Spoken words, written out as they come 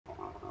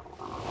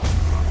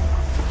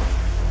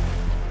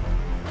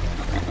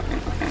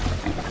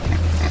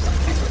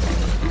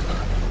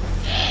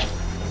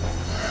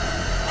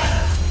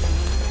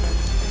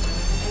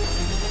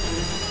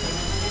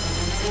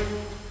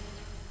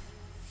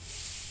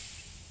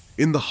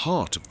In the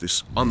heart of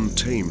this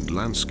untamed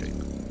landscape,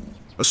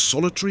 a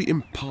solitary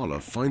impala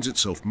finds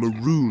itself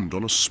marooned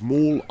on a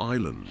small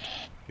island,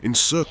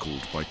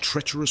 encircled by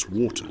treacherous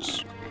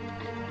waters.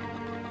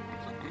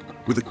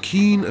 With a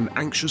keen and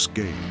anxious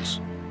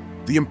gaze,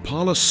 the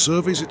impala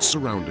surveys its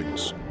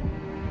surroundings,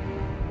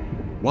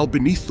 while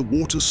beneath the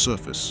water's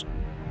surface,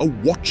 a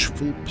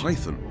watchful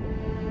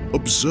python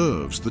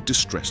observes the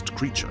distressed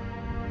creature.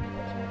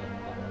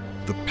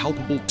 The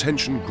palpable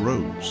tension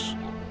grows,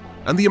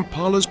 and the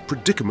impala's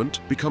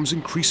predicament becomes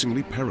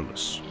increasingly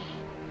perilous.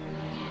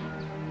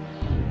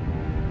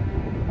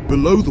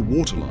 Below the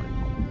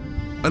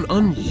waterline, an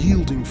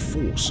unyielding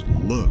force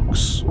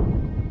lurks.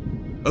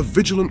 A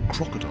vigilant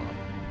crocodile,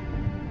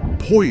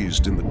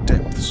 poised in the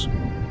depths,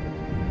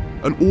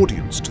 an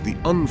audience to the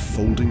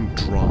unfolding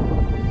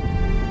drama.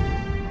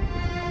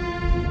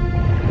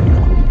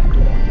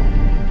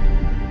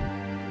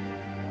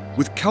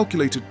 With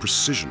calculated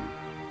precision,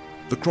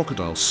 the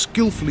crocodile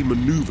skillfully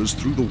maneuvers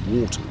through the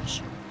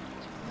waters,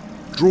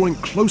 drawing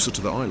closer to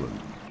the island,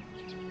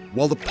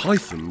 while the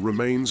python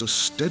remains a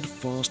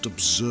steadfast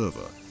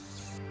observer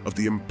of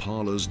the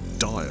impala's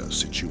dire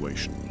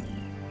situation.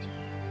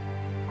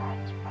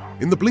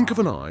 In the blink of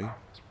an eye,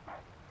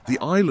 the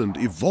island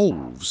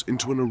evolves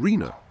into an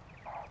arena,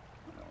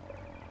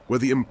 where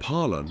the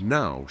impala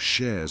now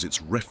shares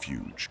its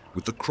refuge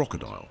with the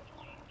crocodile.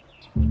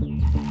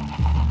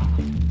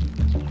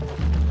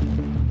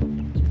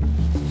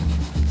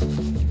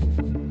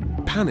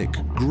 Panic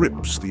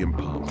grips the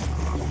impala,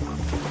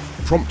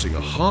 prompting a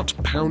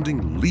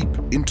heart-pounding leap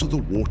into the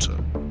water,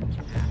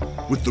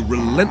 with the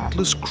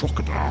relentless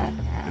crocodile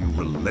in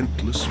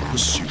relentless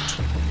pursuit.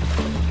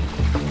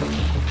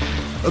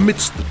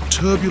 Amidst the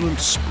turbulent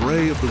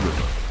spray of the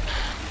river,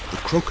 the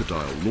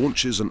crocodile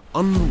launches an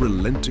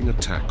unrelenting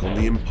attack on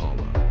the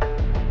impala.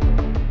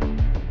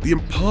 The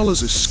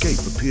impala's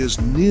escape appears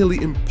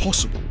nearly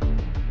impossible,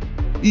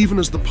 even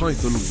as the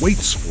python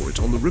waits for it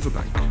on the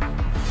riverbank.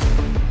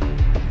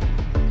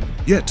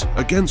 Yet,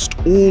 against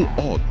all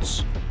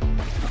odds,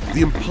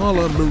 the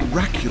impala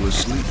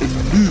miraculously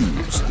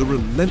eludes the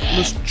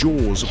relentless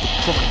jaws of the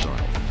crocodile.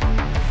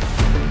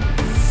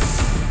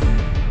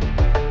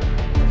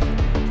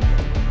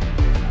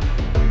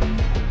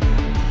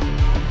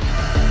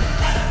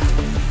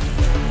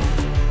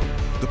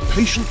 The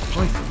patient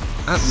python,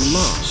 at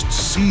last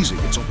seizing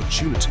its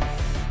opportunity,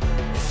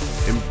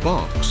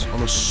 embarks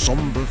on a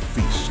somber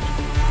feast.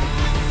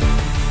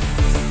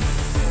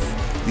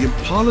 The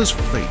impala's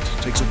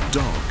fate takes a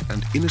dark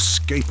and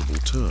inescapable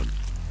turn.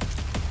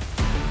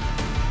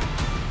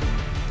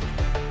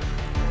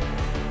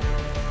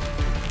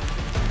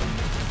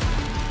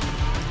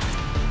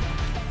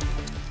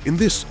 In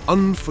this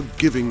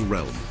unforgiving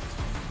realm,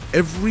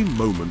 every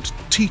moment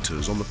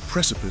teeters on the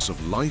precipice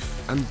of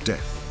life and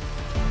death.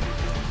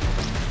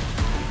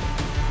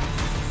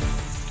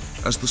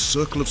 As the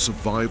circle of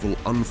survival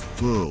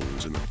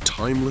unfurls in a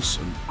timeless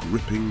and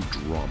gripping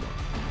drama.